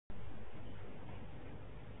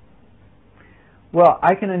Well,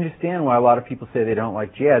 I can understand why a lot of people say they don't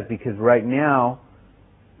like jazz, because right now,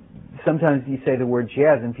 sometimes you say the word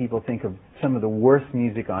jazz and people think of some of the worst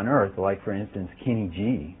music on earth, like, for instance, Kenny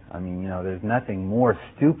G. I mean, you know, there's nothing more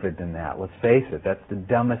stupid than that. Let's face it. That's the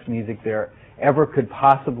dumbest music there ever could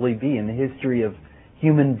possibly be in the history of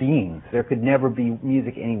human beings. There could never be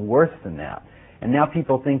music any worse than that. And now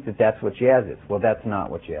people think that that's what jazz is. Well, that's not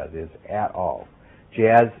what jazz is at all.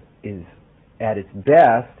 Jazz is, at its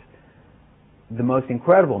best, the most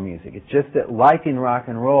incredible music. It's just that, like in rock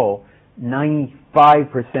and roll, 95%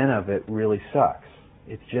 of it really sucks.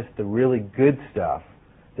 It's just the really good stuff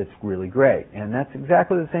that's really great. And that's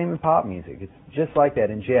exactly the same in pop music. It's just like that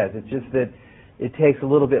in jazz. It's just that it takes a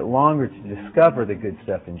little bit longer to discover the good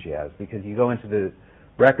stuff in jazz, because you go into the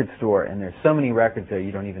record store and there's so many records there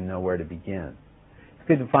you don't even know where to begin. It's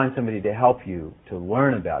good to find somebody to help you to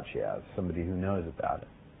learn about jazz, somebody who knows about it.